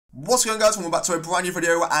What's going on, guys? Welcome back to a brand new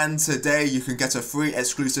video, and today you can get a free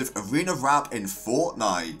exclusive arena wrap in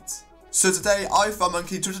Fortnite. So today,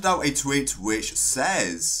 iFunMonkey tweeted out a tweet which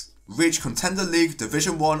says, reach Contender League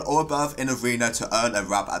Division 1 or above in arena to earn a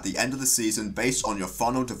wrap at the end of the season based on your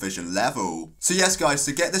final division level. So yes guys,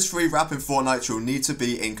 to get this free wrap in Fortnite, you'll need to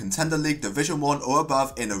be in Contender League Division 1 or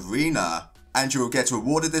above in arena, and you will get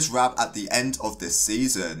rewarded this wrap at the end of this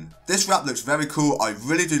season. This wrap looks very cool. I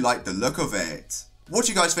really do like the look of it. What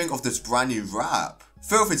do you guys think of this brand new wrap?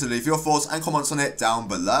 Feel free to leave your thoughts and comments on it down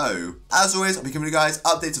below. As always, I'll be giving you guys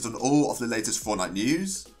updated on all of the latest Fortnite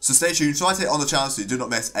news, so stay tuned, try to hit on the channel so you do not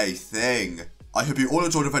miss a thing. I hope you all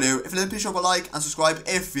enjoyed the video. If you did, please drop a like and subscribe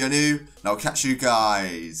if you're new, and I'll catch you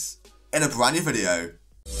guys in a brand new video.